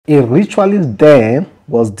A ritualist den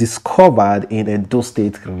was discovered in Edo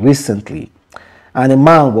State recently, and a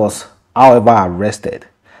man was, however, arrested.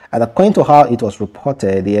 And according to how it was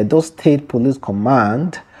reported, the Edo State Police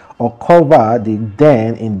Command uncovered the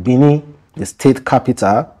den in Benin, the state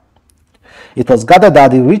capital. It was gathered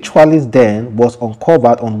that the ritualist den was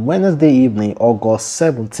uncovered on Wednesday evening, August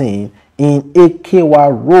 17, in Ekewa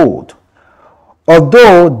Road.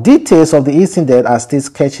 Although details of the incident are still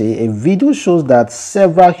sketchy, a video shows that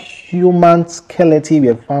several human skeletons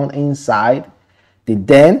were found inside the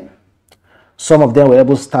den. Some of them were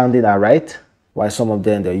able to stand upright, while some of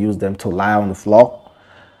them they used them to lie on the floor,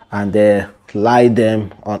 and they lie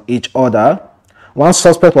them on each other. One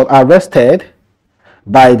suspect was arrested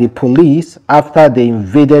by the police after they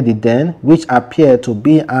invaded the den, which appeared to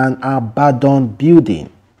be an abandoned building.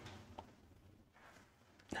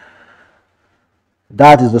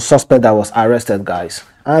 That is the suspect that was arrested, guys.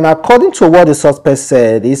 And according to what the suspect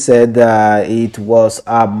said, he said it was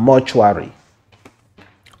a mortuary.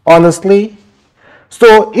 Honestly,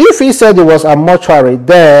 so if he said it was a mortuary,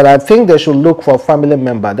 then I think they should look for a family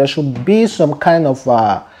member. There should be some kind of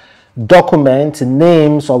document,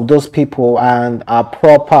 names of those people, and a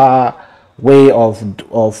proper way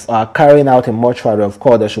of carrying out a mortuary. Of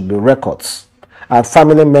course, there should be records. And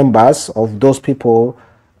family members of those people,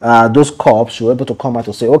 those corpses, should be able to come out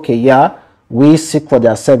to say, okay, yeah, we seek for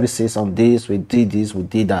their services on this, we did this, we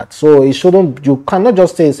did that. So it shouldn't, you cannot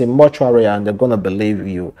just say it's a mortuary and they're going to believe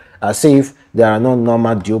you, as if there are no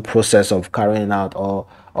normal due process of carrying out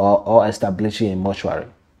or establishing a mortuary.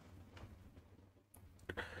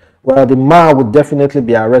 Well, the man would definitely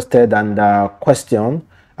be arrested and questioned,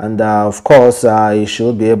 and of course he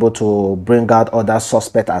should be able to bring out other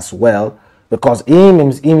suspects as well, because he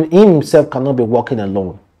himself cannot be working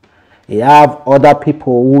alone. He have other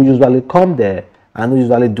people who usually come there and who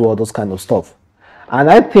usually do all those kind of stuff. And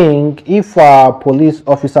I think if a police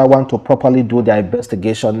officer want to properly do their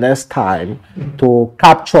investigation next time to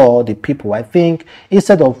capture the people, I think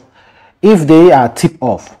instead of, if they are tipped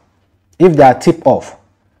off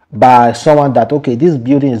by someone that, okay, this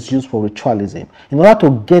building is used for ritualism, in order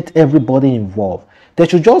to get everybody involved, they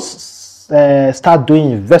should just start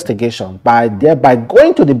doing investigation by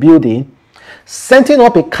going to the building, setting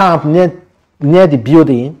up a camp near the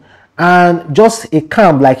building, and just a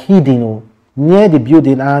camp like hidden near the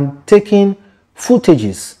building, and taking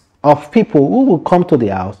footages of people who will come to the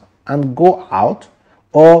house and go out,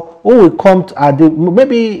 or who will come to,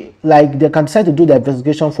 maybe like they can decide to do the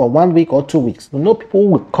investigation for 1 week or 2 weeks. You know, people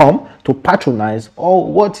will come to patronize, or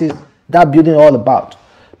what is that building all about?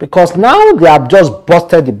 Because now they have just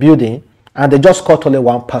busted the building and they just caught only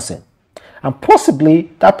one person. And possibly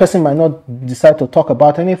that person might not decide to talk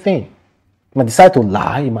about anything. He might decide to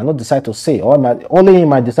lie, he might not decide to say, or he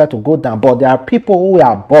might decide to go down. But there are people who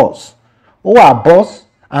are boss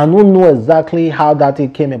and who know exactly how that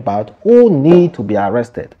thing came about, who need to be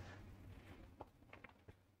arrested.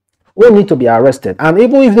 And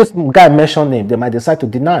even if this guy mentioned name, they might decide to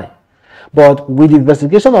deny. But with the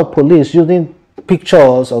investigation of police using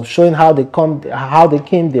pictures of showing how they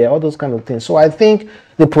came there, all those kind of things. So I think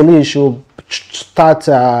the police should start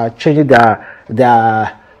changing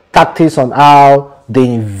their tactics on how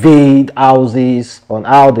they invade houses, on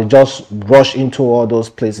how they just rush into all those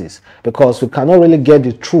places, because we cannot really get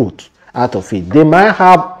the truth out of it. They might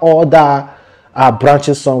have other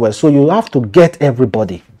branches somewhere, so you have to get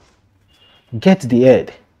everybody, get the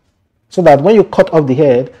head, so that when you cut off the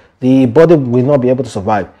head, the body will not be able to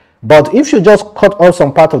survive. But if you just cut off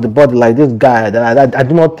some part of the body like this guy, I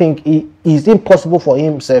do not think it is impossible for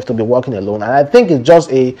himself to be working alone. And I think it's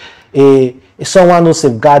just someone who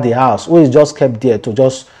safeguards the house, who is just kept there to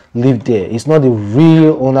just live there. It's not the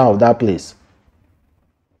real owner of that place.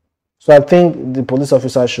 So I think the police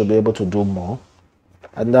officer should be able to do more.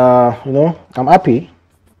 And you know, I'm happy.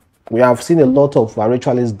 We have seen a lot of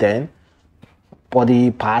ritualists den,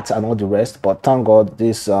 body parts and all the rest, but thank God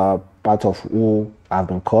this part of who have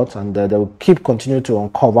been caught, and they will keep continuing to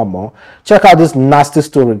uncover more. Check out this nasty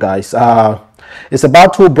story, guys. It's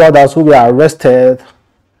about two brothers who were arrested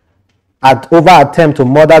over attempt to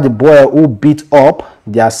murder the boy who beat up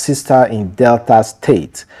their sister in Delta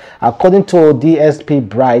State. According to DSP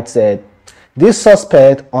Bright said, this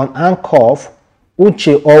suspect on handcuff,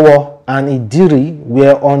 Uche Owo and Idiri,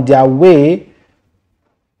 were on their way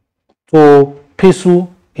to Pesu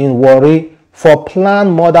in Warri for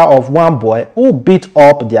planned murder of one boy who beat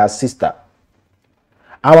up their sister.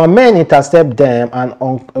 Our men intercepted them and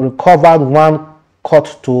recovered one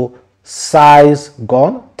cut to size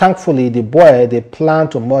gun. Thankfully, the boy they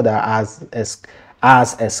planned to murder has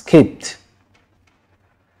escaped.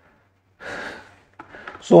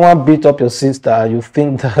 Someone beat up your sister, you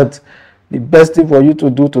think that the best thing for you to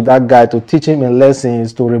do to that guy, to teach him a lesson,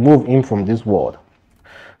 is to remove him from this world.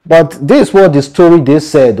 But this is what the story they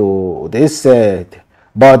said, oh, they said.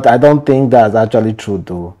 But I don't think that's actually true,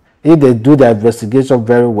 though. If they do their investigation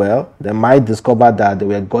very well, they might discover that they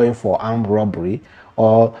were going for armed robbery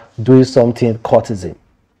or doing something courtesan.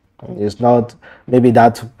 It's not, maybe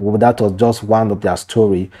that was just one of their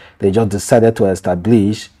story they just decided to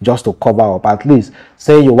establish just to cover up. At least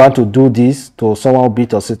say you want to do this to someone who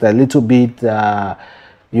beat your sister a little bit,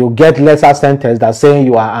 you get lesser sentence than saying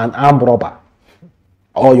you are an armed robber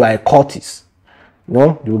or you are a cultist.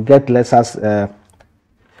 No, you get lesser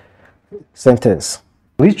sentence.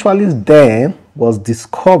 Ritualists Den was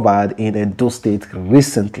discovered in Edo State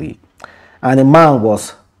recently, and a man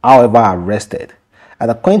was, however, arrested.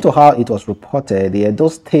 And according to how it was reported, the Edo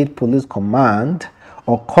State Police Command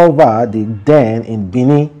uncovered the den in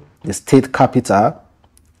Benin, the state capital.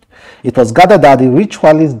 It was gathered that the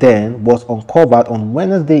Ritualists Den was uncovered on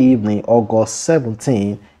Wednesday evening, August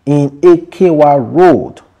 17, in Ekewa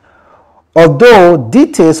Road. Although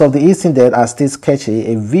details of the incident are still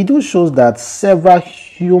sketchy, a video shows that several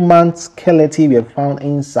human skeletons were found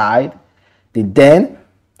inside the den.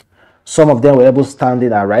 Some of them were able to stand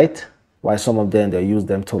upright, while some of them, they used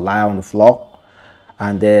them to lie on the floor,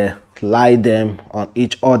 and they lie them on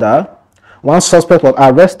each other. One suspect was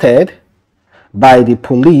arrested by the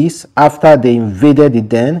police after they invaded the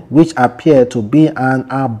den, which appeared to be an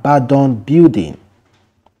abandoned building.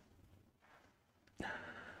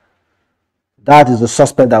 That is the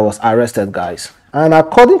suspect that was arrested, guys. And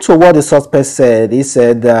according to what the suspect said, he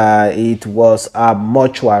said it was a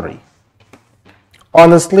mortuary.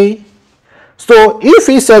 Honestly, so if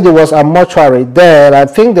he said it was a mortuary, then I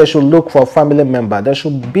think they should look for a family member. There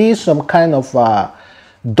should be some kind of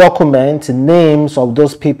document, names of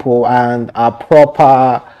those people, and a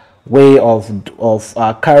proper way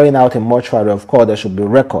of carrying out a mortuary. Of course, there should be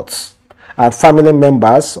records. And family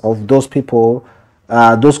members of those people,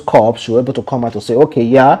 those corpses, should be able to come out to say, okay,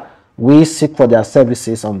 yeah, we seek for their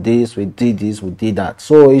services on this, we did this, we did that.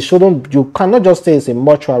 So it shouldn't, you cannot just say it's a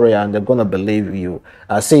mortuary and they're going to believe you,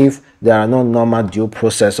 as if there are no normal due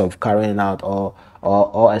process of carrying out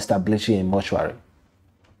or establishing a mortuary.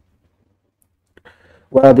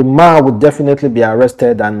 Well, the man would definitely be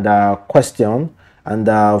arrested and questioned, and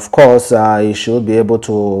of course he should be able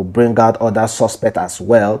to bring out other suspects as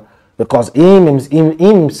well, because he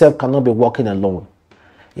himself cannot be working alone.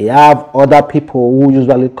 He have other people who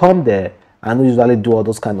usually come there and who usually do all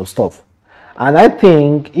those kind of stuff. And I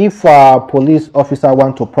think if a police officer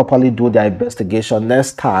want to properly do their investigation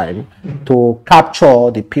next time to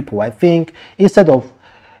capture the people, I think instead of,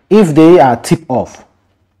 if they are tipped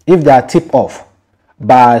off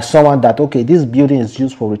by someone that, okay, this building is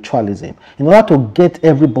used for ritualism, in order to get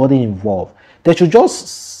everybody involved, they should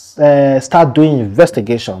just start doing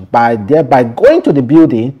investigation by going to the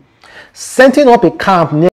building, setting up a camp near